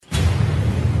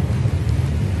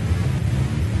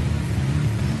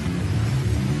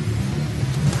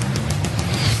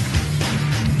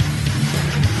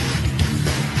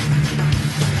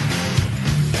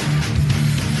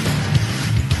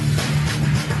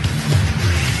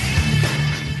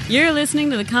You're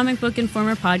listening to the Comic Book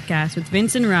Informer podcast with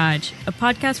Vince and Raj, a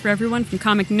podcast for everyone from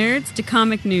comic nerds to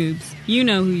comic noobs. You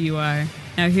know who you are.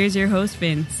 Now here's your host,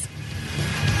 Vince.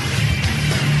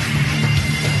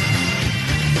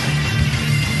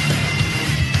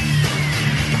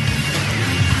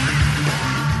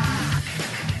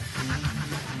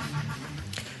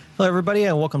 Hello, everybody,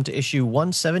 and welcome to issue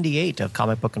 178 of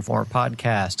Comic Book Informer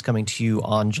podcast, coming to you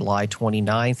on July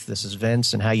 29th. This is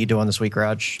Vince, and how you doing this week,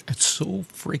 Raj? It's so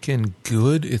freaking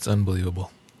good. It's unbelievable.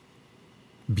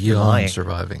 Beyond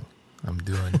surviving. I'm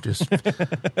doing just...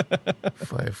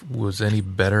 If I was any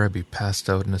better, I'd be passed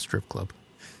out in a strip club.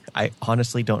 I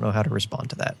honestly don't know how to respond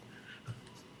to that.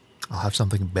 I'll have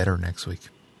something better next week.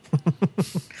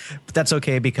 But that's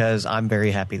okay, because I'm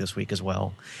very happy this week as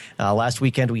well. Last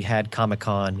weekend we had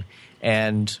Comic-Con,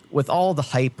 and with all the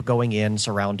hype going in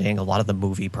surrounding a lot of the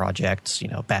movie projects, you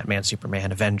know, Batman,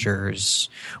 Superman, Avengers,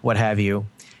 what have you,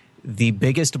 the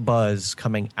biggest buzz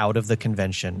coming out of the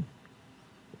convention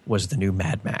was the new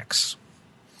Mad Max.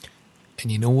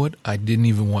 And you know what? I didn't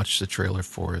even watch the trailer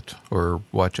for it or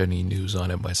watch any news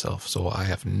on it myself, so I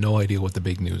have no idea what the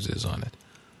big news is on it.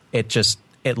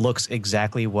 It looks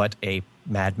exactly what a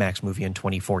Mad Max movie in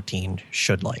 2014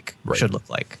 should look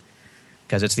like.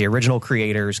 Because it's the original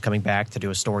creators coming back to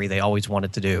do a story they always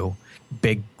wanted to do.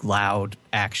 Big, loud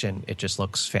action. It just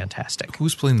looks fantastic.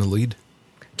 Who's playing the lead?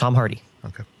 Tom Hardy.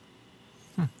 Okay.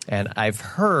 And I've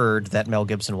heard that Mel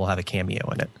Gibson will have a cameo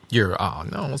in it.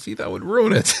 No, see, that would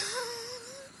ruin it.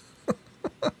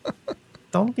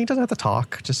 He doesn't have to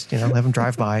talk. Just, have him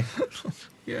drive by.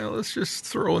 Yeah, let's just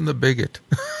throw in the bigot.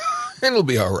 It'll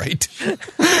be all right.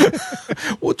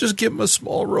 We'll just give him a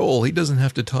small role. He doesn't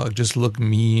have to talk. Just look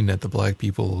mean at the black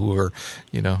people who are,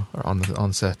 are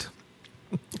on set,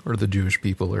 or the Jewish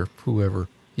people, or whoever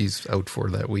he's out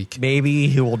for that week. Maybe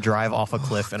he will drive off a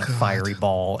cliff in a fiery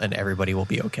ball, and everybody will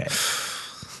be okay.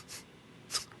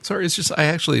 Sorry, it's just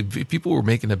people were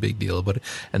making a big deal about it,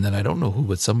 and then I don't know who,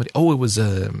 but somebody. Oh, it was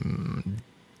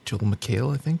Joel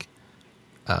McHale, I think.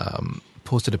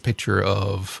 Posted a picture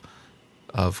of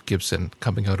Gibson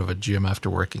coming out of a gym after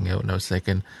working out, and I was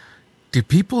thinking, do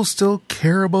people still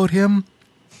care about him?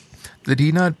 Did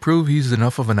he not prove he's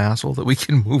enough of an asshole that we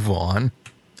can move on?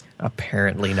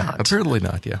 Apparently not. Apparently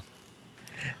not, yeah.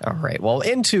 All right, well,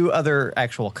 into other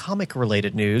actual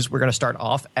comic-related news, we're going to start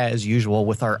off, as usual,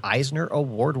 with our Eisner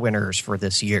Award winners for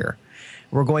this year.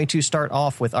 We're going to start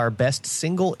off with our best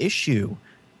single issue.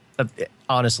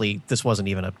 Honestly, this wasn't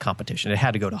even a competition. It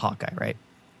had to go to Hawkeye, right?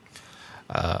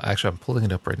 Actually, I'm pulling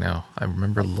it up right now. I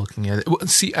remember looking at it. Well,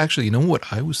 see, actually, you know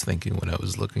what I was thinking when I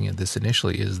was looking at this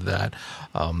initially is that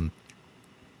I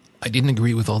didn't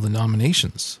agree with all the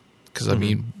nominations. Because, I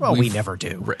mean... Well, we never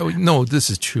do. No, this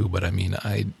is true, but I mean,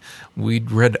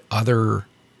 we'd read other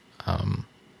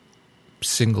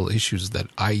single issues that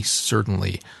I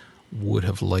certainly would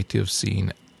have liked to have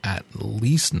seen at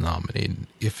least nominated,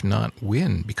 if not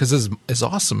win. Because as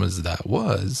awesome as that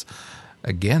was...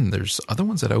 Again, there's other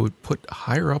ones that I would put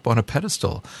higher up on a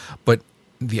pedestal. But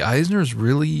the Eisners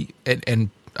really, and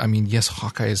I mean, yes,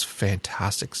 Hawkeye is a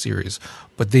fantastic series,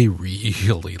 but they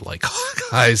really like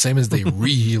Hawkeye, same as they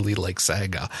really like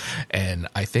Saga. And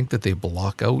I think that they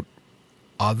block out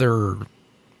other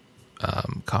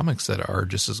comics that are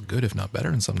just as good, if not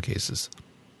better in some cases.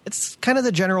 It's kind of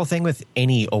the general thing with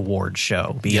any award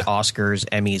show, be it Oscars,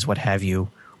 Emmys, what have you.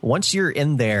 Once you're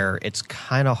in there, it's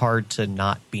kind of hard to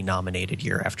not be nominated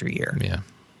year after year. Yeah.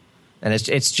 And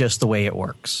it's just the way it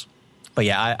works. But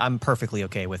yeah, I'm perfectly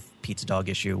okay with Pizza Dog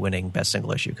issue winning Best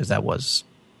Single Issue, because that was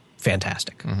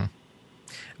fantastic. Mm-hmm.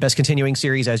 Best Continuing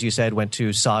Series, as you said, went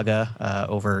to Saga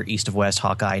over East of West,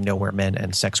 Hawkeye, Nowhere Men,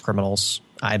 and Sex Criminals.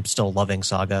 I'm still loving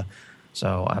Saga,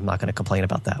 so I'm not going to complain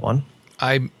about that one.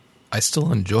 I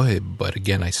still enjoy it, but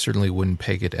again, I certainly wouldn't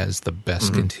peg it as the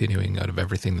best continuing out of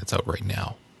everything that's out right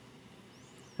now.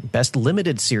 Best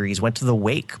Limited Series went to The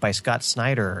Wake by Scott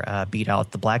Snyder, beat out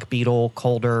The Black Beetle,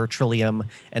 Colder, Trillium,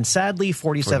 and sadly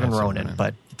 47 Ronin.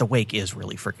 But The Wake is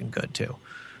really freaking good, too.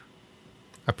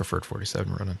 I preferred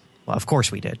 47 Ronin. Well, of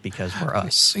course we did, because we're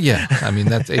us. Yeah, I mean,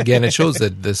 that again, it shows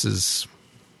that this is...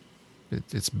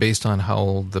 It's based on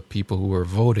how the people who are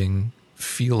voting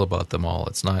feel about them all.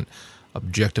 It's not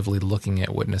objectively looking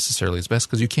at what necessarily is best,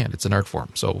 because you can't. It's an art form,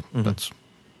 so that's...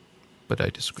 But I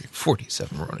disagree.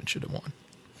 47 Ronin should have won.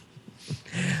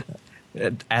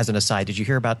 As an aside, did you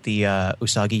hear about the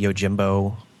Usagi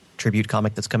Yojimbo tribute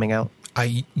comic that's coming out?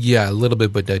 Yeah, a little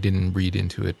bit, but I didn't read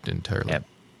into it entirely. Yeah,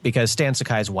 because Stan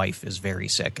Sakai's wife is very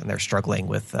sick, and they're struggling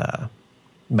with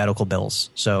medical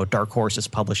bills. So Dark Horse is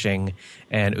publishing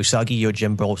an Usagi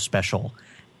Yojimbo special,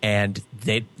 and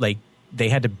they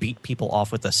had to beat people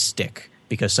off with a stick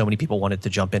because so many people wanted to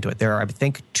jump into it. There are, I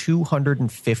think,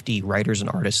 250 writers and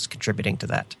artists contributing to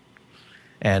that.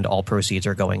 And all proceeds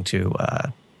are going to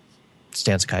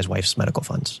Stan Sakai's wife's medical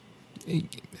funds.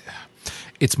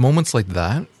 It's moments like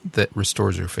that that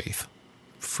restores your faith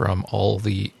from all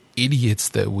the idiots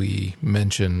that we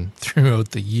mention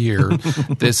throughout the year.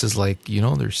 This is like,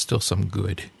 there's still some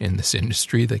good in this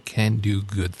industry that can do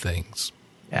good things.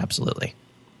 Absolutely.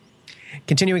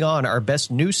 Continuing on, our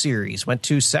best new series went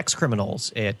to Sex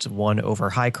Criminals. It won over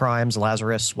High Crimes,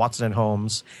 Lazarus, Watson and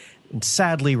Holmes, and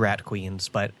sadly Rat Queens.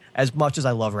 But as much as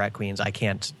I love Rat Queens, I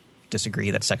can't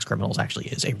disagree that Sex Criminals actually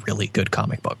is a really good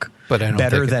comic book. But I don't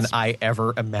better think than I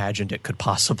ever imagined it could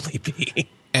possibly be.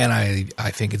 And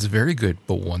I think it's very good.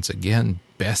 But once again,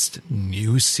 best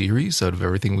new series out of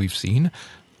everything we've seen,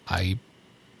 I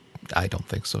don't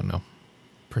think so, no.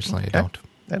 Personally, I don't.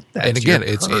 And again,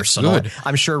 it's good.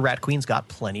 I'm sure Rat Queen's got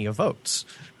plenty of votes.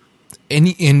 And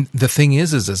the thing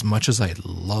is as much as I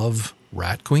love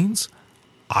Rat Queens,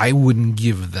 I wouldn't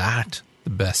give that the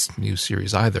best new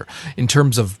series either. In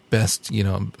terms of best,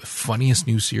 funniest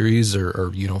new series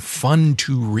or fun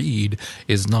to read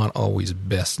is not always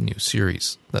best new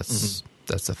series. That's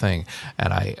the thing.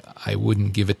 And I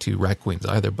wouldn't give it to Rat Queens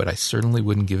either, but I certainly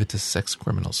wouldn't give it to Sex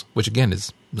Criminals, which again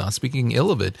is not speaking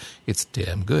ill of it. It's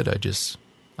damn good.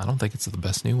 I don't think it's the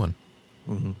best new one.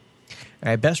 Mm-hmm. All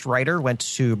right, best writer went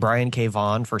to Brian K.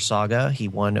 Vaughan for Saga. He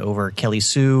won over Kelly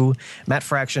Sue, Matt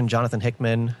Fraction, Jonathan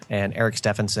Hickman, and Eric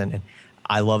Stephenson. And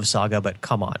I love Saga, but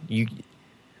come on,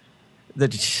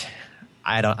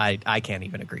 I can't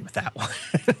even agree with that one.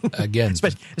 Again,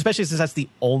 especially since that's the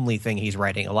only thing he's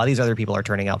writing. A lot of these other people are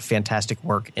turning out fantastic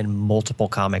work in multiple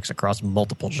comics across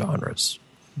multiple genres.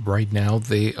 Right now,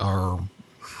 they are.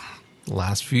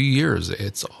 Last few years,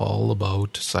 it's all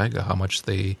about Saga, how much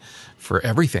for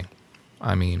everything.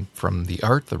 I mean, from the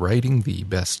art, the writing, the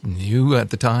best new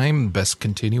at the time, best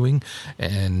continuing,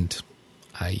 and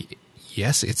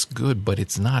yes, it's good, but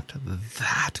it's not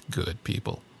that good,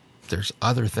 people. There's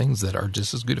other things that are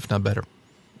just as good, if not better.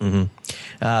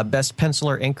 Mm-hmm. Best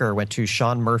penciler inker went to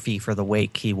Sean Murphy for The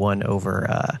Wake. He won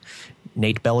over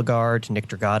Nate Bellegarde, Nick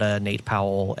Dragata, Nate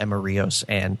Powell, Emma Rios,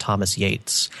 and Thomas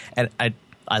Yates. And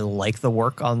I like the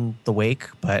work on The Wake,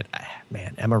 but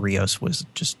man, Emma Rios was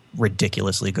just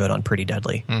ridiculously good on Pretty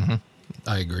Deadly. Mm-hmm.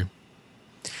 I agree.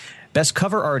 Best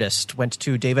cover artist went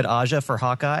to David Aja for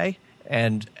Hawkeye,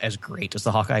 and as great as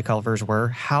the Hawkeye covers were,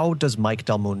 how does Mike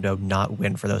Del Mundo not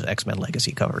win for those X-Men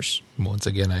Legacy covers? Once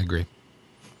again, I agree.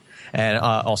 And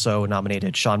also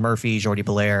nominated Sean Murphy, Jordi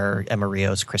Belair, Emma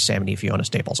Rios, Chris Samney, Fiona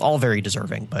Staples, all very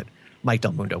deserving, but Mike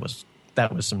Del Mundo was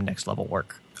some next level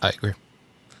work. I agree.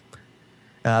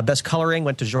 Best coloring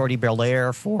went to Jordi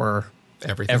Belair for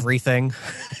everything.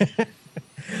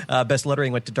 Best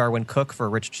lettering went to Darwin Cook for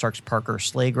Richard Stark's Parker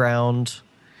Slayground.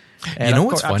 And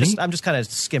what's funny? I'm just kind of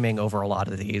skimming over a lot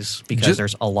of these because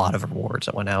there's a lot of awards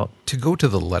that went out. To go to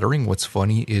the lettering, what's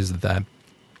funny is that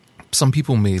some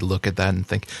people may look at that and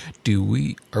think,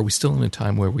 are we still in a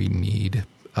time where we need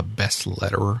a best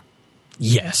letterer?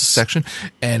 Yes. Section?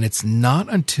 And it's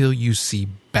not until you see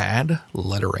bad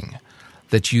lettering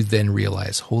that you then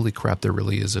realize, holy crap, there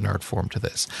really is an art form to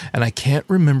this. And I can't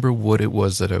remember what it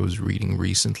was that I was reading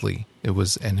recently. It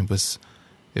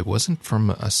wasn't from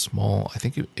a small, I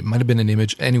think it might have been an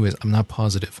Image. Anyways, I'm not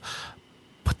positive.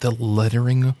 But the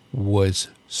lettering was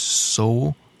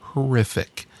so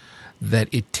horrific that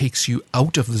it takes you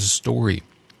out of the story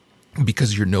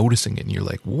because you're noticing it and you're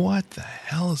like, what the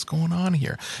hell is going on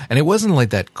here? And it wasn't like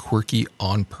that quirky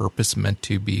on purpose meant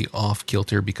to be off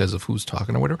kilter because of who's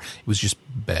talking or whatever. It was just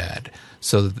bad.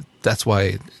 So that's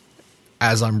why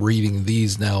as I'm reading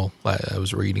these now, I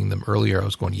was reading them earlier, I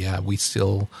was going, yeah, we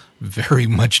still very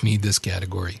much need this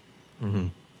category. Mm-hmm.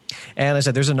 And I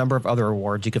said, there's a number of other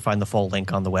awards. You can find the full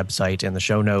link on the website in the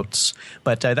show notes.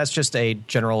 But that's just a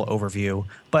general overview.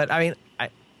 But I mean,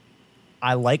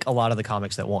 I like a lot of the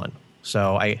comics that won.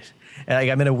 So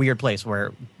I'm in a weird place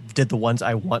where did the ones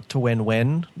I want to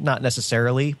win? Not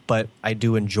necessarily, but I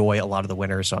do enjoy a lot of the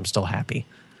winners, so I'm still happy.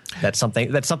 That's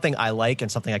something I like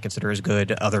and something I consider as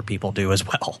good. Other people do as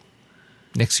well.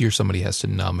 Next year, somebody has to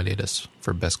nominate us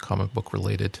for best comic book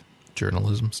related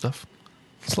journalism stuff.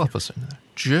 Slap us in there.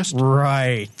 Just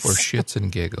right. For shits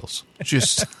and giggles.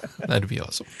 Just, that'd be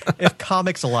awesome. If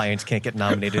Comics Alliance can't get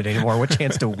nominated anymore, what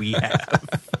chance do we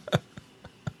have?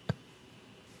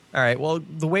 All right. Well,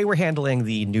 the way we're handling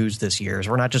the news this year is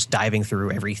we're not just diving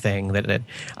through everything that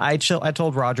I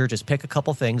told Roger just pick a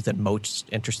couple things that most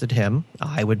interested him.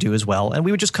 I would do as well. And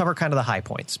we would just cover kind of the high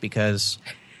points because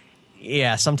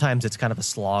yeah, sometimes it's kind of a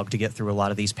slog to get through a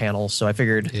lot of these panels. So I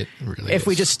figured It really if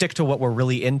we is. just stick to what we're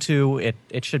really into,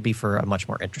 it should be for a much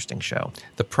more interesting show.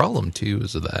 The problem, too,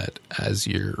 is that as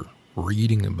you're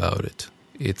reading about it,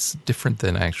 it's different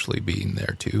than actually being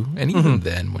there, too. And even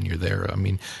then, when you're there, I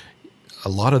mean, a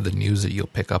lot of the news that you'll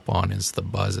pick up on is the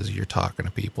buzz as you're talking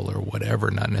to people or whatever,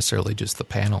 not necessarily just the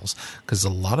panels. Because a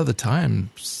lot of the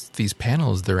times, these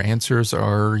panels, their answers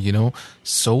are,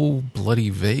 so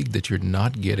bloody vague that you're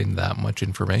not getting that much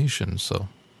information. So,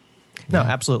 No,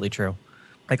 absolutely true.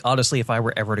 Like, honestly, if I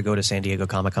were ever to go to San Diego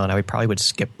Comic-Con, I probably would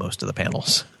skip most of the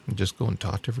panels. just go and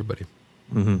talk to everybody.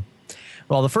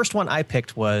 Well, the first one I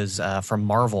picked was from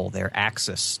Marvel, their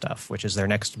Axis stuff, which is their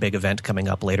next big event coming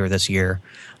up later this year.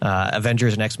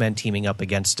 Avengers and X-Men teaming up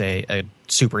against a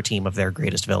super team of their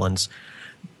greatest villains.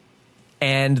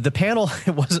 And the panel,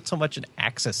 it wasn't so much an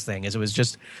Axis thing as it was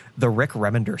just the Rick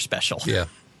Remender special. Yeah.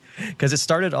 Because it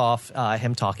started off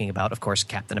him talking about, of course,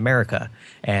 Captain America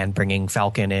and bringing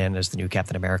Falcon in as the new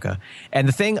Captain America. And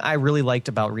the thing I really liked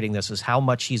about reading this is how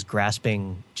much he's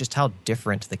grasping just how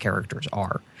different the characters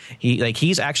are.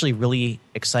 He's actually really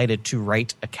excited to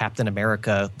write a Captain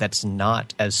America that's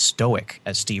not as stoic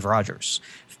as Steve Rogers.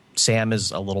 Sam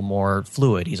is a little more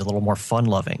fluid. He's a little more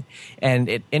fun-loving.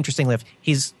 And interestingly,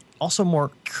 he's also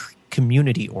more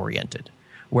community-oriented.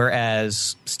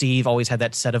 Whereas Steve always had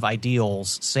that set of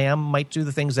ideals, Sam might do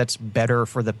the things that's better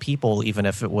for the people, even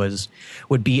if it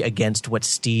would be against what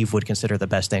Steve would consider the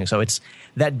best thing. So it's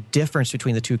that difference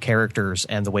between the two characters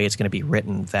and the way it's going to be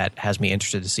written that has me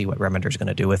interested to see what Remender's going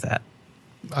to do with that.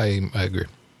 I agree.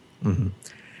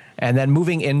 And then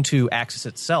moving into Axis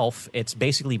itself, it's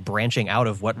basically branching out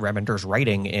of what Remender's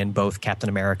writing in both Captain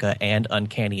America and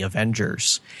Uncanny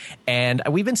Avengers. And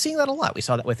we've been seeing that a lot. We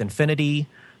saw that with Infinity.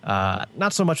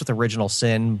 Not so much with Original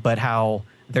Sin, but how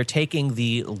they're taking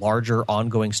the larger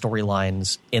ongoing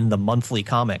storylines in the monthly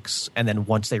comics, and then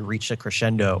once they reach a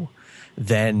crescendo,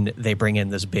 then they bring in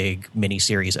this big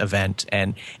miniseries event.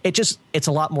 And it's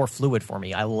a lot more fluid for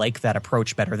me. I like that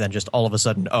approach better than just all of a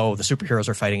sudden, oh, the superheroes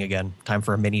are fighting again, time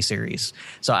for a miniseries.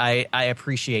 So I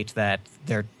appreciate that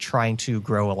they're trying to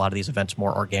grow a lot of these events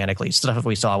more organically. Stuff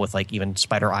we saw with like even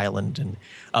Spider Island and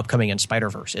upcoming in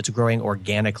Spider-Verse. It's growing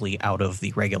organically out of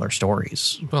the regular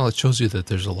stories. Well, it shows you that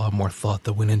there's a lot more thought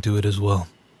that went into it as well.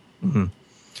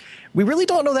 We really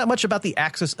don't know that much about the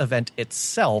Axis event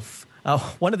itself.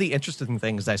 One of the interesting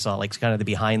things I saw, like kind of the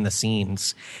behind the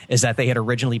scenes, is that they had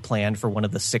originally planned for one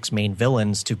of the 6 main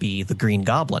villains to be the Green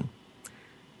Goblin.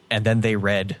 And then they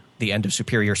read the end of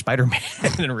Superior Spider-Man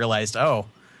and realized, oh,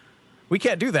 we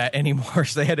can't do that anymore.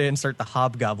 So they had to insert the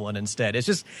Hobgoblin instead.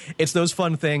 It's those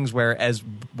fun things where, as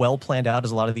well planned out as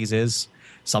a lot of these is,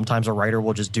 sometimes a writer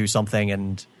will just do something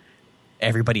and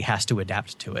everybody has to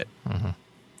adapt to it.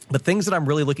 The things that I'm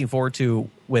really looking forward to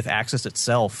with Axis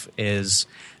itself is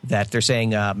that they're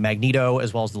saying Magneto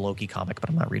as well as the Loki comic, but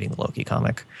I'm not reading the Loki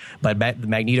comic. But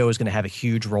Magneto is going to have a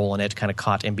huge role in it, kind of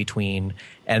caught in between,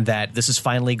 and that this is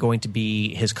finally going to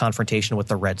be his confrontation with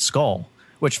the Red Skull,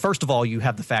 which, first of all, you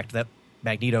have the fact that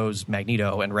Magneto's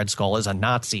Magneto and Red Skull is a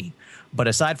Nazi. But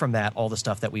aside from that, all the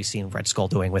stuff that we've seen Red Skull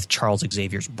doing with Charles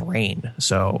Xavier's brain.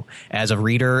 So as a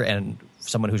reader and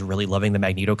someone who's really loving the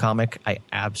Magneto comic, I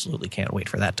absolutely can't wait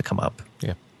for that to come up.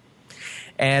 Yeah.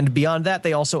 And beyond that,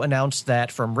 they also announced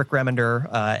that from Rick Remender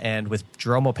and with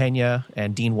Jerome Opeña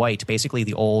and Dean White, basically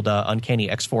the old Uncanny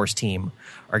X-Force team,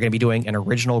 are going to be doing an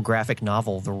original graphic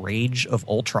novel, The Rage of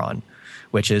Ultron,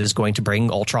 which is going to bring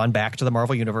Ultron back to the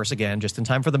Marvel Universe again, just in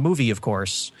time for the movie, of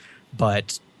course.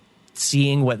 But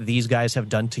seeing what these guys have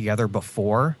done together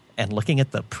before and looking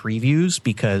at the previews,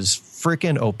 because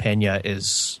freaking Opeña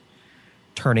is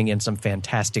turning in some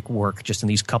fantastic work just in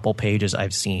these couple pages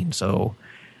I've seen. So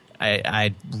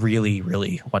I really,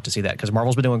 really want to see that, because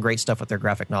Marvel's been doing great stuff with their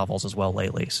graphic novels as well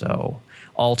lately. So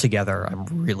altogether, I'm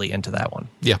really into that one.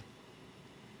 Yeah.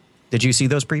 Did you see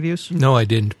those previews? No, I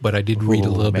didn't, but I did read a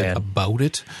little bit man. about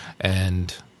it,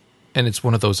 and it's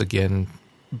one of those, again,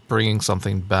 bringing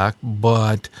something back,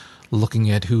 but looking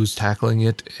at who's tackling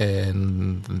it,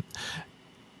 and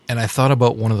I thought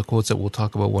about one of the quotes that we'll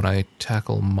talk about when I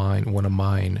tackle one of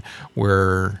mine,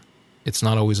 where it's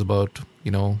not always about,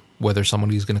 whether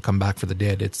somebody's going to come back for the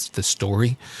dead. It's the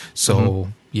story. So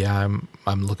yeah,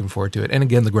 I'm looking forward to it. And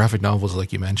again, the graphic novels,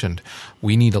 like you mentioned,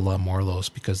 we need a lot more of those,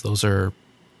 because those are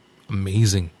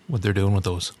amazing what they're doing with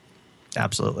those.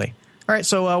 Absolutely. All right,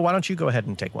 so why don't you go ahead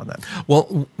and take one then?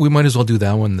 Well, we might as well do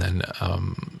that one then.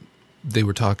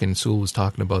 Sewell was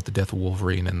talking about the Death of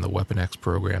Wolverine and the Weapon X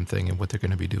program thing and what they're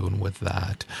going to be doing with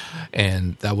that.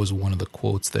 And that was one of the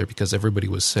quotes there, because everybody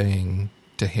was saying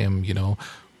to him,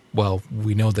 well,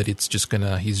 we know that he's just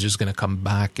gonna come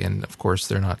back, and of course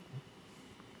they're not,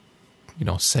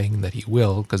 saying that he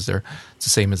will, because it's the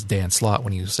same as Dan Slott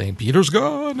when he was saying Peter's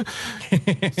gone.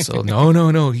 So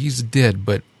no, he's dead.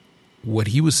 But what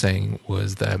he was saying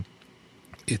was that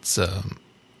it's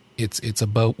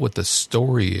about what the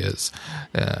story is.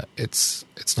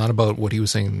 It's not about what he was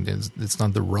saying. It's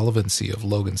not the relevancy of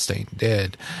Logan staying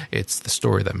dead. It's the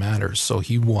story that matters. So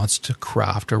he wants to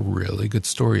craft a really good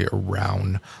story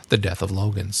around the death of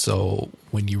Logan. So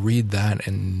when you read that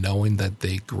and knowing that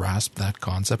they grasp that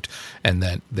concept and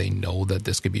that they know that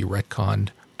this could be retconned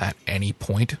at any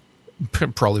point,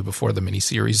 probably before the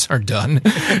miniseries are done,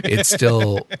 it's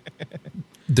still...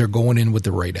 they're going in with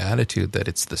the right attitude that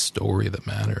it's the story that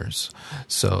matters.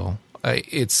 So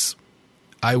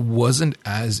I wasn't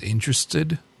as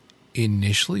interested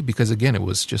initially because, again, it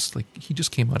was just like he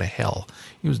just came out of hell.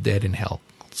 He was dead in hell.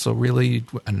 So really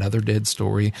another dead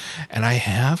story. And I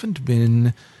haven't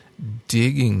been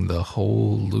digging the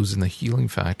whole losing the healing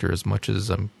factor as much as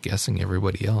I'm guessing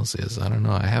everybody else is. I don't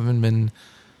know. I haven't been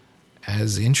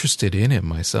as interested in it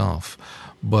myself.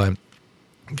 But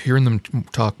hearing them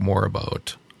talk more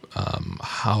about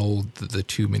how the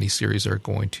two miniseries are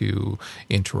going to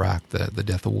interact, the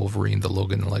Death of Wolverine, the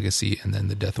Logan Legacy, and then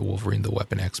the Death of Wolverine, the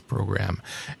Weapon X program,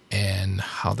 and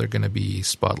how they're going to be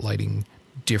spotlighting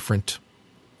different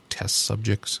test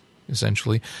subjects,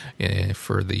 essentially,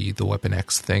 for the Weapon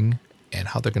X thing, and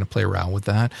how they're going to play around with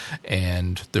that.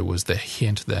 And there was the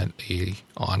hint that a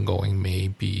ongoing may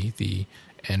be the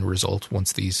end result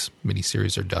once these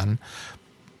miniseries are done.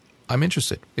 I'm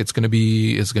interested. It's going to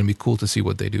be cool to see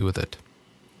what they do with it.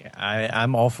 Yeah,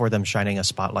 I'm all for them shining a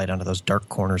spotlight onto those dark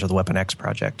corners of the Weapon X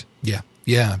project.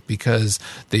 Yeah, because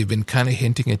they've been kind of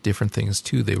hinting at different things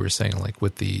too. They were saying, like,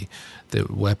 with the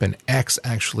Weapon X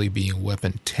actually being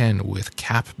Weapon 10, with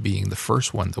Cap being the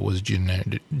first one that was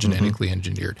genetically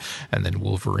engineered, and then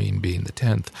Wolverine being the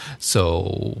 10th.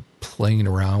 So playing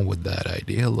around with that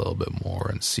idea a little bit more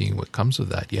and seeing what comes of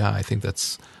that. Yeah, I think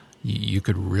you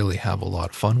could really have a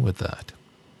lot of fun with that.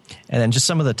 And then just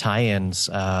some of the tie-ins.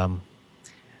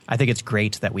 I think it's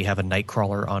great that we have a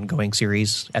Nightcrawler ongoing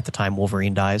series at the time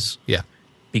Wolverine dies. Yeah.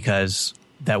 Because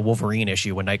that Wolverine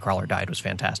issue when Nightcrawler died was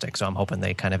fantastic. So I'm hoping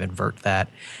they kind of invert that.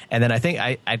 And then I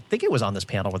think it was on this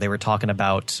panel where they were talking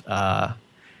about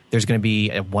there's going to be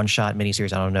a one-shot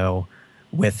miniseries, I don't know,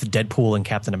 with Deadpool and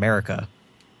Captain America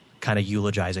kind of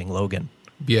eulogizing Logan.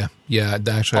 Yeah.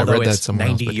 Actually, although I read that it's somewhere.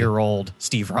 90-year-old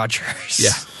Steve Rogers.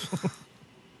 Yeah.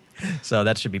 So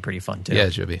that should be pretty fun, too. Yeah,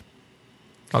 it should be.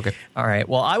 Okay. All right.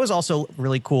 Well, I was also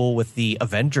really cool with the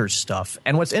Avengers stuff.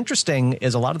 And what's interesting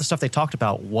is a lot of the stuff they talked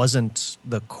about wasn't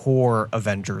the core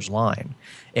Avengers line.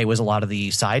 It was a lot of the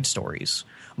side stories.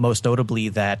 Most notably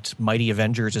that Mighty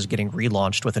Avengers is getting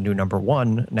relaunched with a new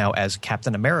 #1 now as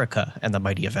Captain America and the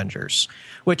Mighty Avengers,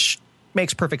 which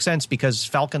makes perfect sense because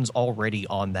Falcon's already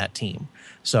on that team.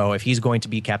 So if he's going to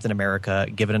be Captain America,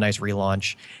 give it a nice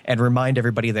relaunch and remind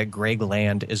everybody that Greg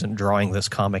Land isn't drawing this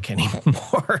comic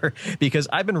anymore because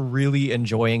I've been really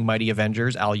enjoying Mighty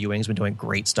Avengers. Al Ewing's been doing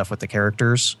great stuff with the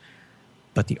characters,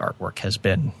 but the artwork has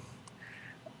been...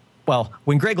 Well,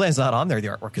 when Greg Land's not on there, the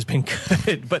artwork has been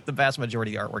good, but the vast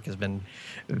majority of the artwork has been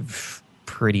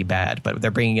pretty bad. But they're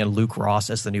bringing in Luke Ross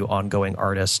as the new ongoing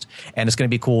artist, and it's going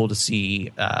to be cool to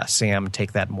see Sam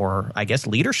take that more, I guess,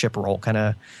 leadership role, kind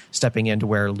of stepping into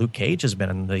where Luke Cage has been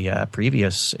in the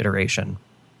previous iteration.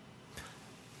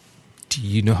 Do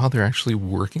you know how they're actually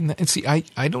working that? And see,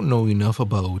 I don't know enough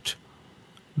about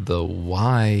the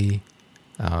why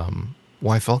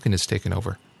Falcon is taken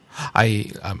over.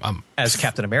 I'm as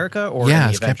Captain America, or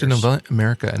as Captain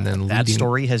America, and then that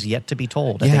story has yet to be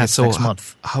told. I yeah, think it's so next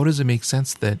month. How does it make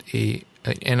sense that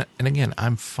and again,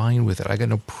 I'm fine with it. I got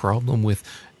no problem with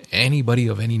anybody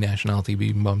of any nationality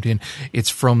being bumped in. It's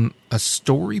from a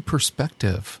story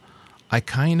perspective. I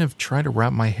kind of try to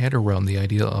wrap my head around the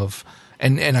idea of,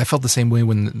 and I felt the same way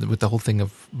with the whole thing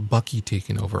of Bucky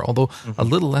taking over, although a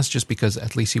little less just because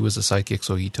at least he was a sidekick,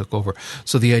 so he took over.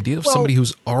 So the idea of somebody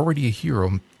who's already a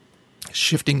hero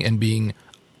shifting and being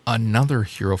another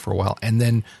hero for a while, and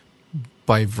then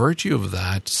by virtue of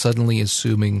that, suddenly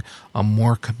assuming a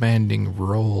more commanding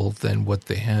role than what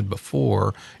they had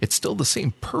before. It's still the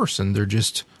same person, they're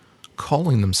just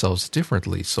calling themselves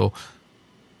differently. So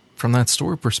from that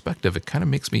story perspective, it kind of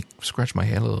makes me scratch my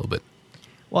head a little bit.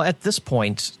 Well, at this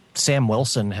point, Sam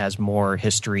Wilson has more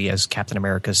history as Captain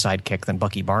America's sidekick than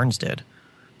Bucky Barnes did.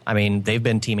 I mean, they've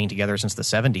been teaming together since the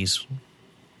 70s.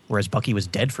 Whereas Bucky was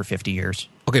dead for 50 years.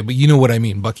 Okay, but you know what I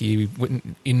mean. Bucky,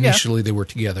 initially they were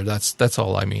together. That's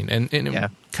all I mean. And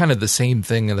kind of the same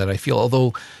thing that I feel,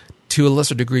 although to a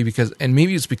lesser degree and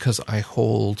maybe it's because I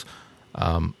hold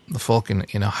the Falcon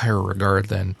in a higher regard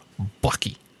than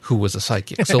Bucky, who was a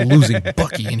sidekick. So losing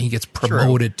Bucky and he gets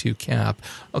promoted to Cap.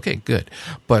 Okay, good.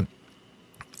 But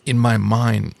in my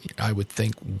mind, I would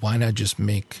think, why not just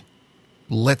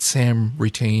let Sam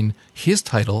retain his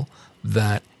title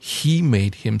that he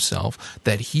made himself,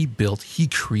 that he built, he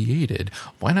created.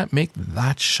 Why not make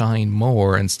that shine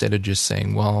more instead of just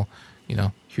saying, well,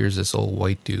 here's this old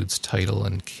white dude's title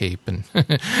and cape and,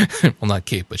 well, not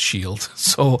cape, but shield.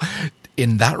 So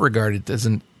in that regard, it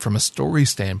doesn't, from a story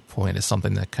standpoint, is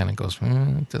something that kind of goes,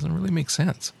 it doesn't really make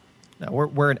sense. No,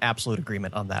 we're in absolute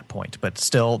agreement on that point, but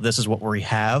still, this is what we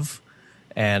have,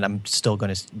 and I'm still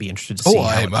going to be interested to see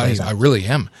how it plays out. I really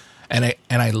am. And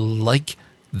I like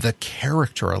the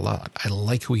character a lot. I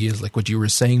like who he is, like what you were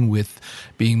saying with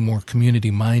being more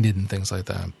community-minded and things like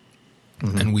that.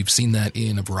 Mm-hmm. And we've seen that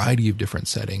in a variety of different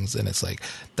settings, and it's like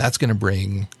that's going to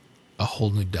bring a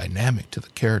whole new dynamic to the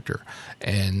character.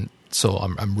 And so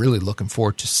I'm really looking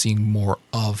forward to seeing more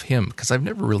of him, because I've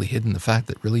never really hidden the fact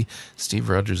that really Steve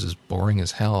Rogers is boring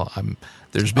as hell.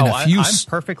 There's been a few. I'm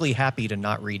perfectly happy to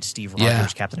not read Steve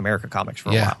Rogers Captain America comics for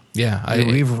a while. Yeah,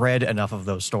 we've read enough of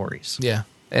those stories. Yeah,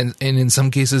 and in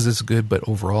some cases it's good, but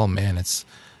overall, man,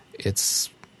 it's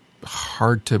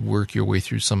hard to work your way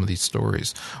through some of these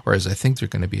stories. Whereas I think they're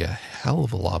going to be a hell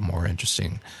of a lot more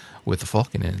interesting with the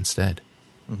Falcon instead.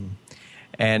 Mm-hmm.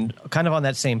 And kind of on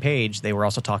that same page, they were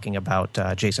also talking about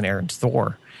Jason Aaron's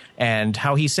Thor and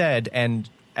how he said, and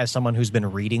as someone who's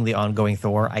been reading the ongoing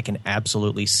Thor, I can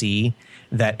absolutely see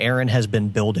that Aaron has been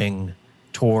building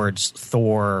towards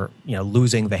Thor,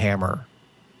 losing the hammer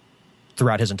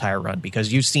throughout his entire run,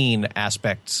 because you've seen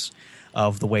aspects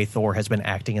of the way Thor has been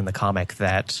acting in the comic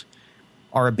that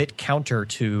are a bit counter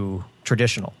to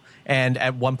traditional. And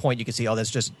at one point you can see,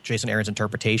 that's just Jason Aaron's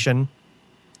interpretation.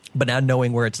 But now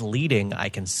knowing where it's leading, I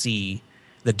can see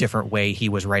the different way he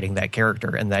was writing that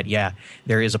character, and that,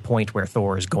 there is a point where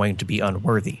Thor is going to be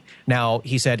unworthy. Now,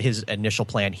 he said his initial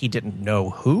plan, he didn't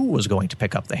know who was going to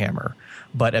pick up the hammer,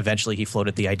 but eventually he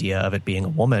floated the idea of it being a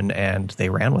woman, and they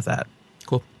ran with that.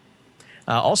 Cool.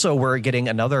 Also, we're getting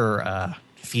another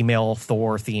female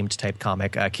Thor-themed type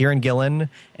comic. Kieran Gillen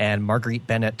and Marguerite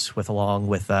Bennett, along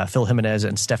with Phil Jimenez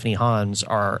and Stephanie Hans,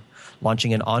 are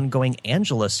launching an ongoing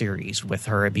Angela series with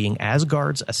her being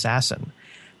Asgard's assassin.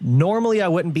 Normally, I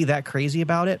wouldn't be that crazy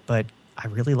about it, but I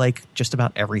really like just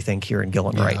about everything Kieran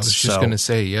Gillen writes. I was just going to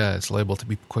say, it's liable to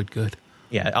be quite good.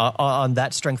 Yeah, on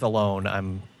that strength alone,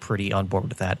 I'm pretty on board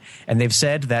with that. And they've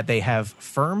said that they have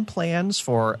firm plans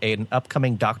for an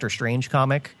upcoming Doctor Strange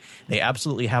comic. They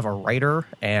absolutely have a writer,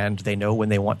 and they know when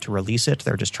they want to release it.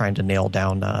 They're just trying to nail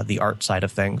down the art side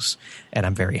of things, and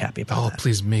I'm very happy about that. Oh,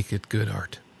 please make it good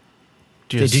art.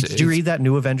 Did you read that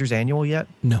new Avengers Annual yet?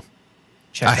 No.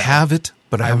 I have it,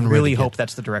 but I haven't read it. I really hope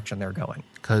that's the direction they're going.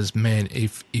 Because, man,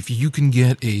 if you can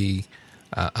get a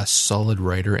solid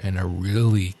writer and a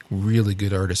really, really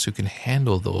good artist who can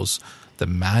handle the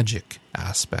magic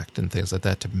aspect and things like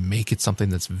that to make it something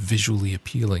that's visually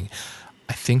appealing,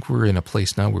 I think we're in a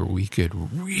place now where we could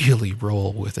really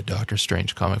roll with a Doctor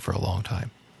Strange comic for a long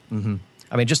time. Mm-hmm.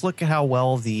 I mean, just look at how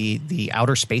well the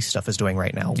outer space stuff is doing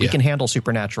right now. We can handle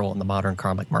Supernatural in the modern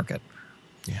comic market.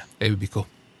 Yeah, it would be cool.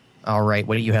 All right,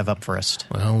 what do you have up first?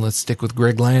 Well, let's stick with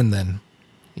Greg Land then.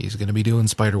 He's going to be doing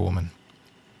Spider-Woman.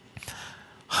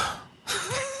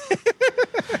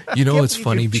 It's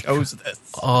funny because this.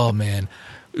 Oh man,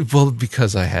 well,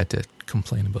 because I had to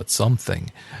complain about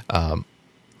something.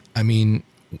 I mean,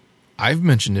 I've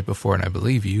mentioned it before, and I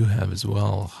believe you have as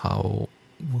well, how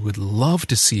we would love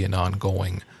to see an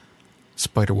ongoing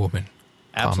Spider-Woman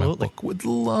comic book. Would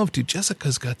love to.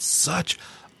 Jessica's got such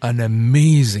an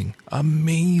amazing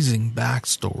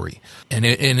backstory, and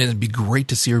it'd be great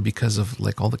to see her because of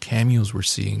like all the cameos we're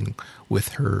seeing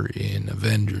with her in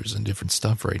Avengers and different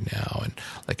stuff right now, and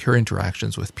like her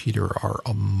interactions with Peter are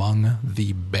among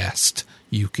the best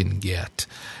you can get.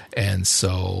 And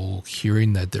so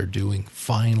hearing that they're doing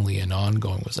finally an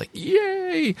ongoing was like,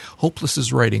 yay! Hopeless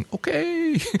is writing,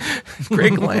 okay.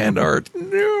 Greg Land art,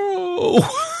 no.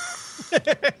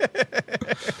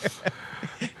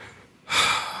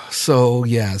 So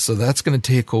that's going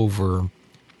to take over.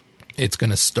 It's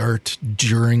going to start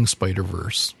during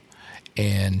Spider-Verse,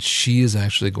 and she is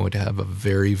actually going to have a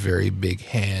very, very big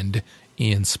hand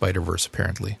in Spider-Verse,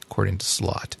 apparently, according to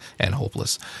Slott and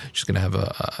Hopeless. She's going to have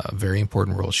a very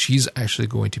important role. She's actually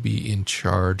going to be in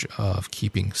charge of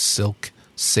keeping Silk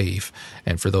safe.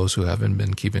 And for those who haven't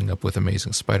been keeping up with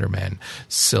Amazing Spider-Man,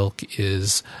 Silk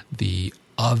is the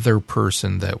other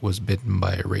person that was bitten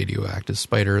by a radioactive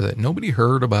spider that nobody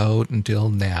heard about until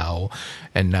now,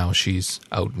 and now she's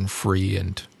out and free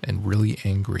and really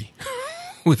angry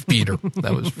with Peter.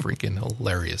 That was freaking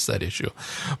hilarious, that issue.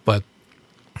 But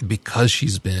because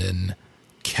she's been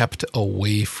kept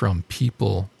away from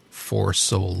people for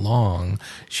so long,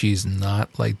 she's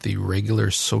not like the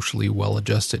regular socially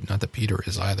well-adjusted, not that Peter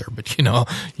is either, but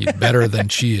he's better than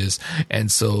she is.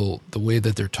 And so the way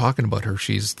that they're talking about her,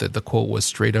 the quote was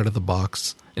straight out of the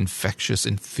box, infectious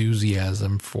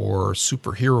enthusiasm for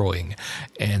superheroing.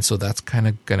 And so that's kind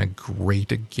of going to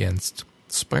grate against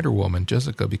Spider-Woman,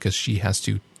 Jessica, because she has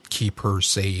to keep her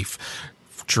safe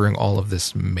during all of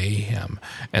this mayhem.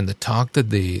 And the talk that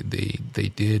they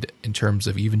did in terms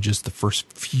of even just the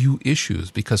first few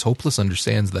issues, because Hopeless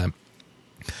understands that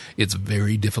it's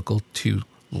very difficult to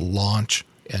launch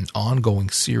an ongoing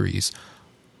series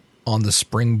on the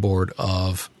springboard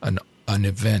of an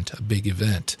event, a big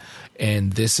event.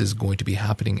 And this is going to be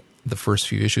happening the first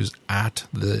few issues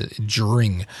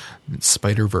during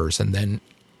Spider-Verse, and then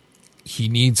he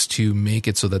needs to make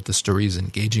it so that the story is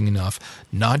engaging enough,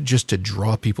 not just to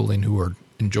draw people in who are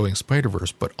enjoying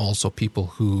Spider-Verse, but also people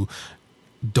who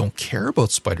don't care about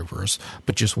Spider-Verse,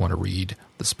 but just want to read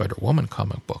the Spider-Woman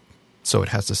comic book. So it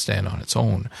has to stand on its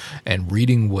own. And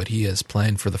reading what he has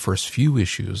planned for the first few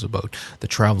issues about the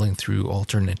traveling through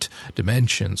alternate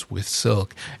dimensions with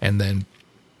Silk, and then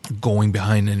going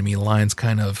behind enemy lines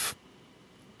kind of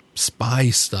spy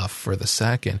stuff for the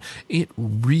second, it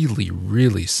really,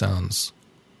 really sounds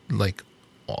like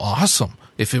awesome.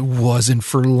 If it wasn't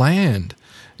for Land,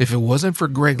 if it wasn't for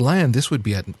Greg Land, this would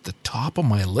be at the top of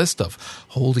my list of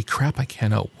holy crap, I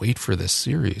cannot wait for this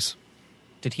series.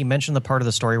 Did he mention the part of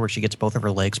the story where she gets both of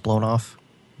her legs blown off?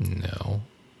 No.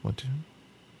 What?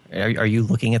 Are you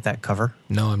looking at that cover?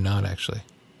 No, I'm not actually.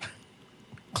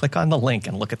 Click on the link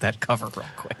and look at that cover real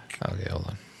quick. Okay, hold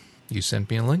on. You sent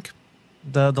me a link?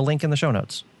 The link in the show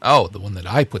notes. Oh, the one that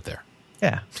I put there.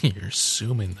 Yeah. You're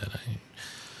assuming that I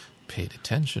paid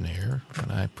attention here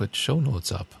when I put show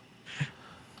notes up.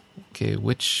 Okay,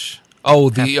 which...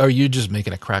 Oh, are you just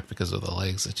making a crack because of the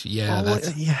legs?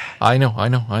 Yeah. I know.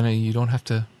 You don't have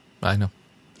to... I know.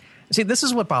 See, this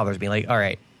is what bothers me. Like, all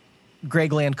right,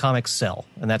 Greg Land comics sell,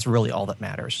 and that's really all that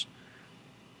matters.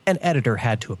 An editor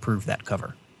had to approve that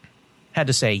cover. Had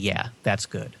to say, yeah, that's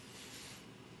good.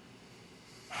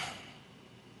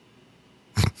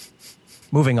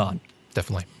 Moving on.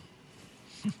 Definitely.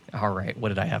 All right, what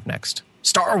did I have next?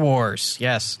 Star Wars.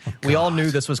 Yes. We all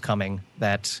knew this was coming,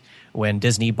 that when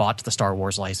Disney bought the Star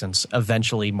Wars license,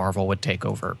 eventually Marvel would take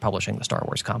over publishing the Star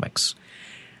Wars comics.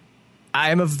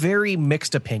 I am of very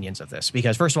mixed opinions of this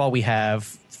because, first of all, we have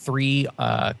 3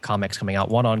 comics coming out,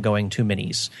 1 ongoing, 2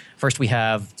 minis. First, we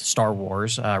have Star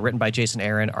Wars, written by Jason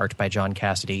Aaron, art by John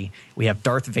Cassidy. We have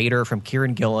Darth Vader from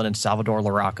Kieran Gillen and Salvador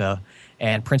Larroca,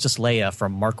 and Princess Leia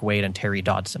from Mark Waid and Terry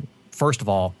Dodson. First of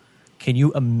all, can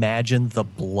you imagine the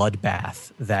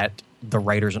bloodbath that the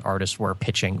writers and artists were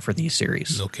pitching for these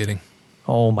series? No kidding.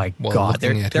 Oh, my God.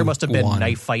 There must have been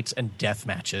knife fights and death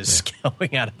matches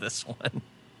going out of this one.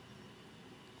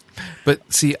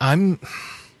 But see, I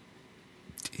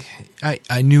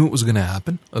knew it was going to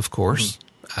happen, of course,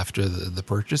 after the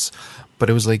purchase, but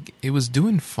it was like, it was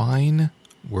doing fine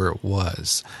where it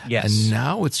was. Yes. And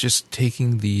now it's just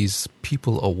taking these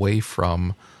people away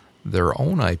from their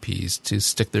own IPs to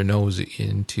stick their nose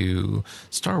into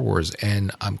Star Wars.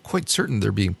 And I'm quite certain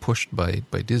they're being pushed by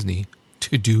Disney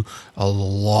to do a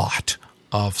lot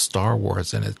of Star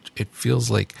Wars. And it feels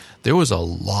like there was a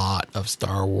lot of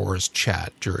Star Wars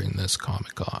chat during this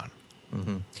Comic-Con.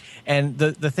 Mm-hmm. And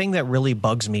the thing that really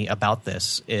bugs me about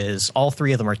this is all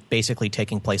 3 of them are basically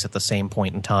taking place at the same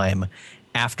point in time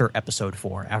after Episode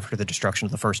 4, after the destruction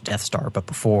of the first Death Star, but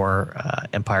before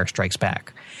Empire Strikes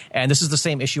Back. And this is the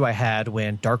same issue I had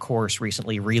when Dark Horse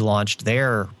recently relaunched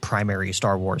their primary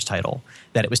Star Wars title,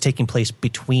 that it was taking place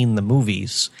between the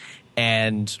movies.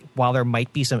 And while there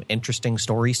might be some interesting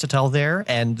stories to tell there,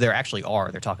 and there actually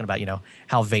are, they're talking about,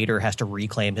 how Vader has to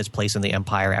reclaim his place in the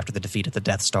Empire after the defeat of the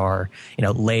Death Star,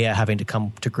 Leia having to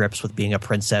come to grips with being a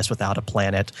princess without a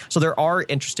planet. So there are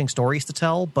interesting stories to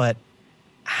tell, but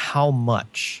how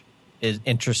much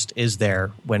interest is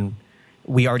there when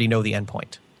we already know the end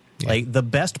point? Yeah. Like, the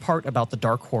best part about the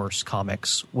Dark Horse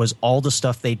comics was all the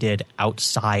stuff they did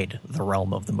outside the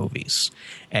realm of the movies.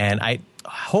 And I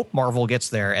hope Marvel gets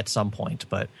there at some point,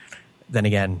 but then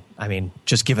again, I mean,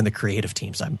 just given the creative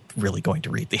teams, I'm really going to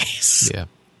read these. Yeah.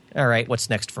 All right, what's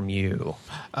next from you?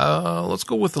 Let's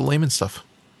go with the Layman stuff.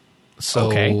 So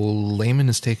Layman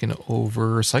has taken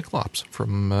over Cyclops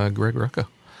from Greg Rucka.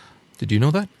 Did you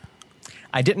know that?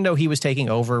 I didn't know he was taking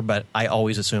over, but I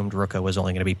always assumed Rucka was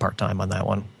only going to be part-time on that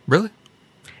one. Really?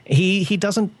 He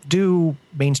doesn't do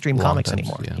mainstream Long comics times,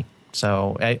 anymore. yeah.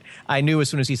 So I knew as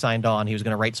soon as he signed on, he was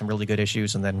going to write some really good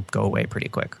issues and then go away pretty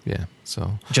quick. Yeah.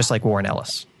 So, Just like Warren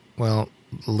Ellis. well,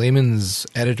 Layman's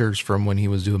editors from when he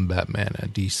was doing Batman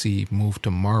at DC moved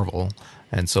to Marvel.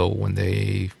 And so when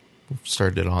they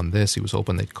started on this, he was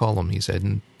hoping they'd call him. He said,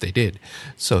 and they did.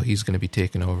 So he's going to be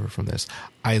taking over from this.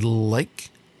 I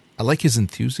like his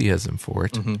enthusiasm for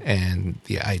it and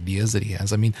the ideas that he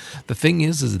has. I mean, the thing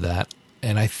is that,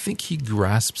 and I think he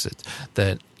grasps it,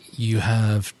 that you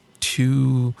have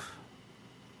two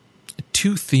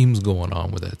themes going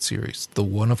on with that series. The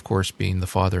one, of course, being the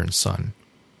father and son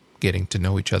getting to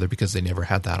know each other because they never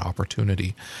had that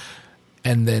opportunity.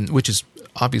 And then, which is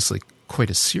obviously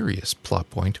quite a serious plot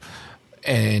point.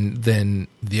 And then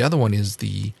the other one is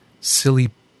the silly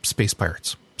space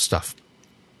pirates stuff.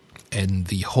 And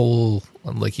the whole,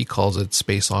 like he calls it,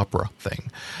 space opera thing.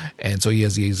 And so he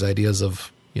has these ideas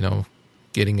of,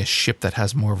 getting a ship that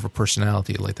has more of a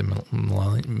personality, like the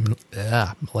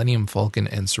Millennium Falcon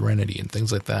and Serenity and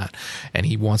things like that. And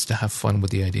he wants to have fun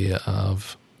with the idea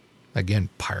of, again,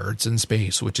 pirates in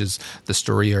space, which is the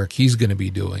story arc he's going to be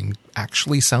doing.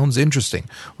 Actually sounds interesting,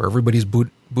 where everybody's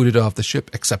booted off the ship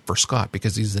except for Scott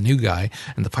because he's the new guy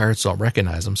and the pirates don't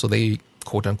recognize him. So they,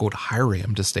 quote unquote, hire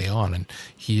him to stay on, and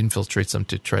he infiltrates them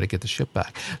to try to get the ship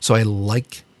back. So I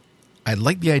like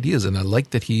the ideas, and I like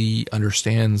that he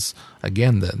understands,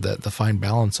 again, the fine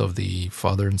balance of the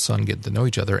father and son getting to know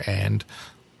each other and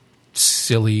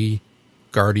silly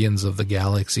Guardians of the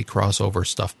Galaxy crossover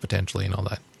stuff potentially and all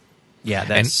that. Yeah,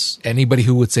 that's... And anybody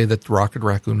who would say that Rocket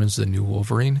Raccoon is the new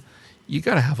Wolverine, you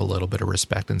got to have a little bit of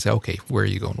respect and say, okay, where are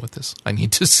you going with this? I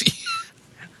need to see.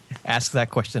 Ask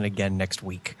that question again next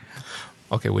week.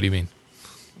 Okay, what do you mean?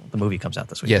 The movie comes out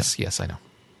this week. Yes, I know.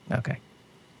 Okay.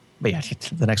 But yeah,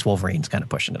 the next Wolverine's kind of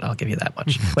pushing it. I'll give you that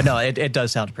much. But no, it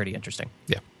does sound pretty interesting.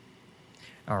 Yeah.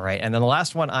 All right. And then the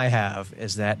last one I have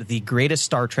is that the greatest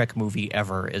Star Trek movie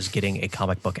ever is getting a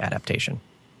comic book adaptation.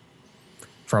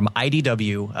 From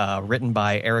IDW, written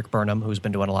by Eric Burnham, who's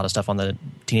been doing a lot of stuff on the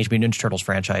Teenage Mutant Ninja Turtles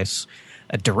franchise.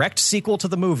 A direct sequel to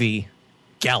the movie,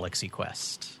 Galaxy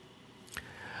Quest.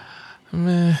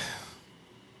 Meh.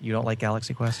 You don't like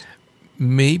Galaxy Quest?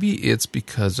 Maybe it's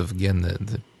because of, again,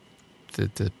 the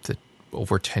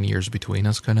over 10 years between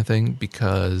us kind of thing,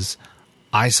 because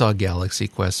I saw Galaxy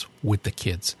Quest with the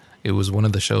kids. It was one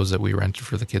of the shows that we rented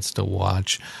for the kids to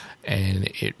watch, and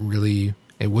it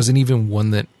wasn't even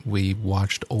one that we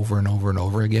watched over and over and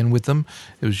over again with them.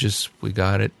 It was just, we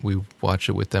got it, we watched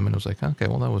it with them, and it was like, okay,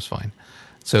 well, that was fine.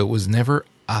 So it was never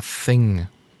a thing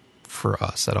for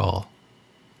us at all.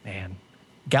 Man,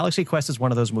 Galaxy Quest is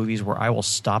one of those movies where I will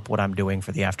stop what I'm doing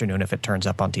for the afternoon if it turns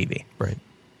up on TV. Right.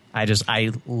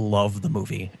 I love the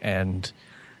movie, and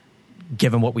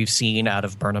given what we've seen out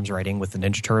of Burnham's writing with the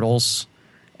Ninja Turtles,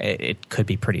 it could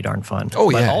be pretty darn fun. Oh,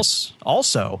 yeah. But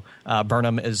also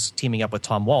Burnham is teaming up with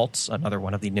Tom Waltz, another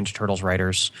one of the Ninja Turtles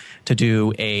writers, to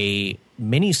do a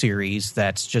miniseries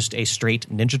that's just a straight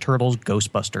Ninja Turtles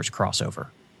Ghostbusters crossover.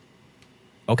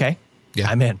 Okay. Yeah.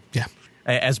 I'm in. Yeah.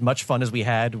 As much fun as we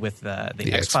had with the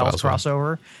X-Files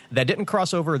crossover, that didn't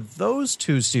cross over those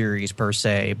two series per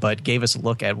se, but gave us a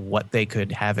look at what they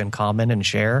could have in common and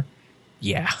share.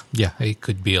 Yeah. Yeah, it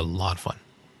could be a lot of fun.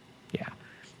 Yeah.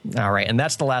 All right, and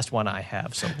that's the last one I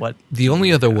have. So what? The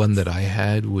only other one that I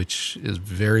had, which is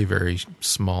very, very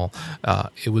small,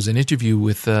 it was an interview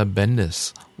with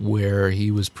Bendis where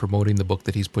he was promoting the book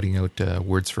that he's putting out,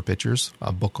 Words for Pictures,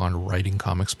 a book on writing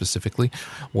comics specifically.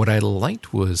 What I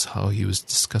liked was how he was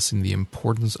discussing the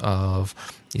importance of,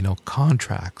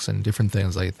 contracts and different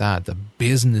things like that, the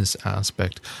business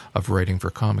aspect of writing for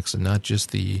comics, and not just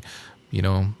the,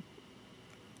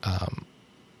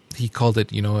 he called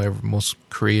it, most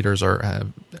creators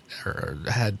had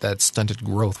that stunted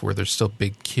growth where they're still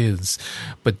big kids,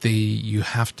 but you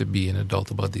have to be an adult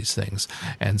about these things.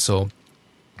 And so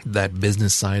that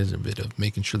business side is a bit of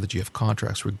making sure that you have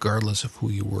contracts regardless of who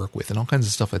you work with and all kinds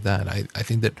of stuff like that. I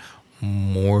think that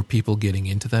more people getting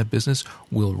into that business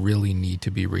will really need to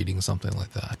be reading something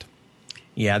like that.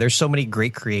 Yeah, there's so many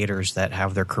great creators that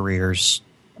have their careers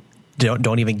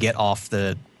don't even get off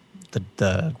the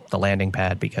landing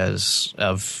pad because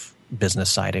of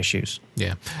business side issues.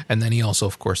 Yeah. And then he also,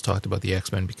 of course, talked about the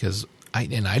X-Men because I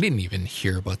didn't even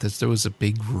hear about this. There was a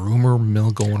big rumor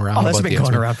mill going around. Oh, that's about been the going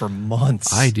X-Men. around for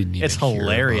months. I didn't even It's hear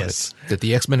hilarious. about it, that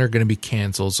the X-Men are going to be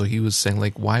canceled. So he was saying,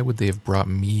 like, why would they have brought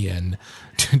me in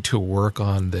to work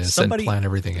on this and plan everything out? Somebody- And plan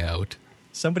everything out.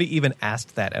 Somebody even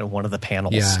asked that at one of the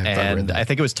panels. Yeah, and I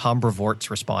think it was Tom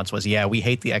Brevoort's response was, yeah, we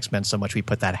hate the X-Men so much we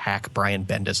put that hack Brian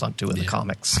Bendis onto in the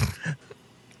comics.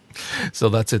 So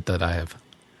that's it that I have.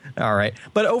 All right.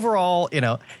 But overall,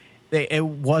 it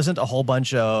wasn't a whole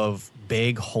bunch of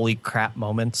big holy crap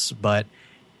moments, but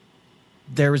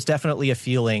there was definitely a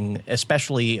feeling,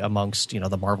 especially amongst,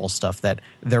 the Marvel stuff, that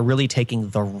they're really taking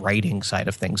the writing side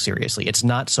of things seriously. It's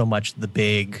not so much the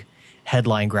big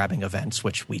headline-grabbing events,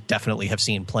 which we definitely have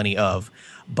seen plenty of,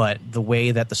 but the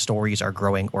way that the stories are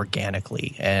growing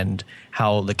organically and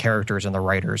how the characters and the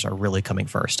writers are really coming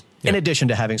first. Yeah. In addition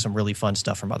to having some really fun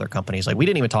stuff from other companies. Like, we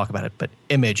didn't even talk about it, but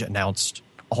Image announced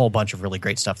a whole bunch of really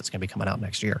great stuff that's going to be coming out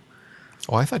next year.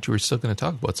 Oh, I thought you were still going to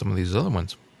talk about some of these other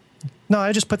ones. No,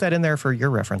 I just put that in there for your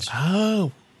reference.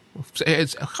 Oh,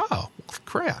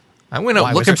 crap. I went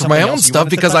out looking for my own stuff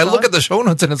because I look at the show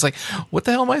notes and it's like, what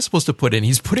the hell am I supposed to put in?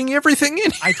 He's putting everything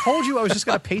in. I told you I was just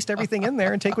going to paste everything in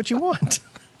there and take what you want.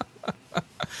 All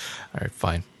right,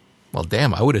 fine. Well,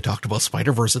 damn, I would have talked about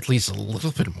Spider-Verse at least a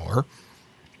little bit more.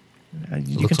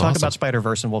 You can talk about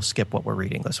Spider-Verse and we'll skip what we're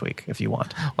reading this week if you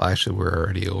want. Well, actually, we're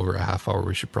already over a half hour.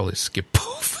 We should probably skip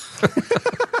both.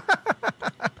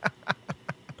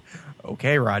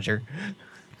 Okay, Roger.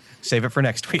 Save it for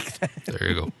next week then. There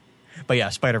you go. But yeah,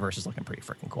 Spider-Verse is looking pretty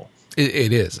freaking cool.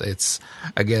 It is. It's,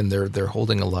 again, they're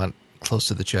holding a lot close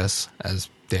to the chest, as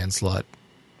Dan Slott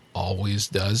always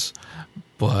does.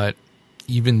 But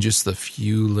even just the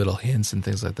few little hints and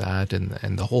things like that,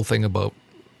 and the whole thing about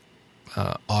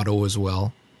Otto as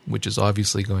well, which is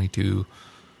obviously going to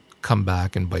come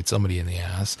back and bite somebody in the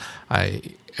ass.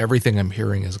 Everything I'm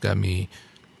hearing has got me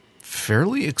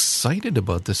fairly excited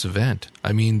about this event.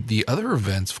 I mean, the other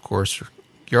events, of course,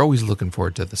 you're always looking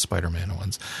forward to the Spider-Man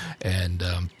ones, and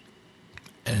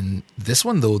this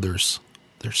one though, there's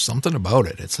something about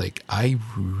it. It's like I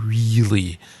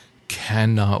really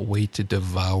cannot wait to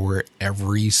devour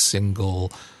every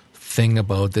single thing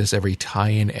about this, every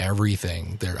tie-in,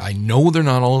 everything. I know they're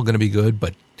not all going to be good,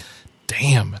 but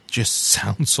damn, it just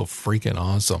sounds so freaking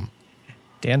awesome.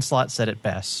 Dan Slott said it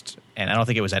best, and I don't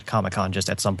think it was at Comic-Con, just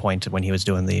at some point when he was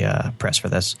doing the press for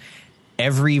this.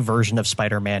 Every version of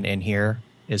Spider-Man in here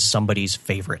is somebody's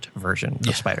favorite version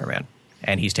of Spider-Man,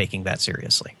 and he's taking that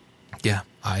seriously. Yeah,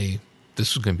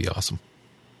 this is going to be awesome.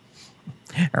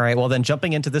 All right, well then,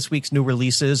 jumping into this week's new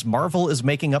releases, Marvel is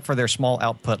making up for their small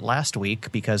output last week,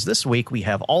 because this week we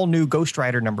have all new Ghost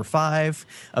Rider number 5,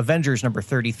 Avengers number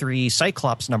 33,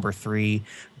 Cyclops number 3,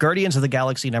 Guardians of the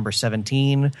Galaxy number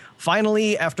 17.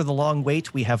 Finally, after the long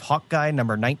wait, we have Hawkeye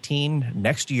number 19,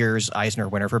 next year's Eisner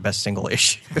winner for Best Single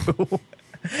Issue.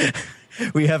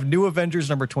 We have New Avengers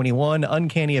number 21,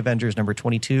 Uncanny Avengers number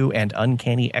 22, and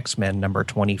Uncanny X-Men number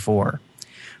 24.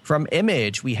 From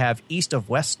Image, we have East of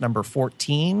West number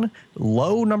 14,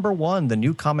 Low number 1, the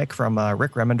new comic from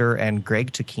Rick Remender and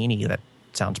Greg Tocchini. That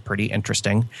sounds pretty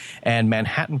interesting. And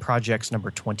Manhattan Projects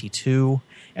number 22.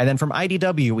 And then from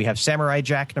IDW, we have Samurai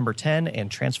Jack number 10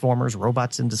 and Transformers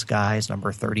Robots in Disguise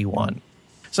number 31.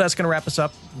 So that's going to wrap us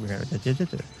up.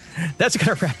 That's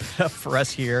going to wrap it up for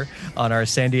us here on our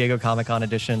San Diego Comic-Con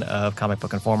edition of Comic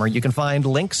Book Informer. You can find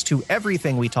links to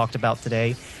everything we talked about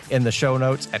today in the show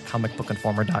notes at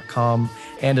comicbookinformer.com.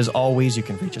 And as always, you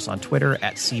can reach us on Twitter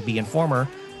at CBInformer.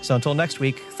 So until next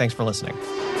week, thanks for listening.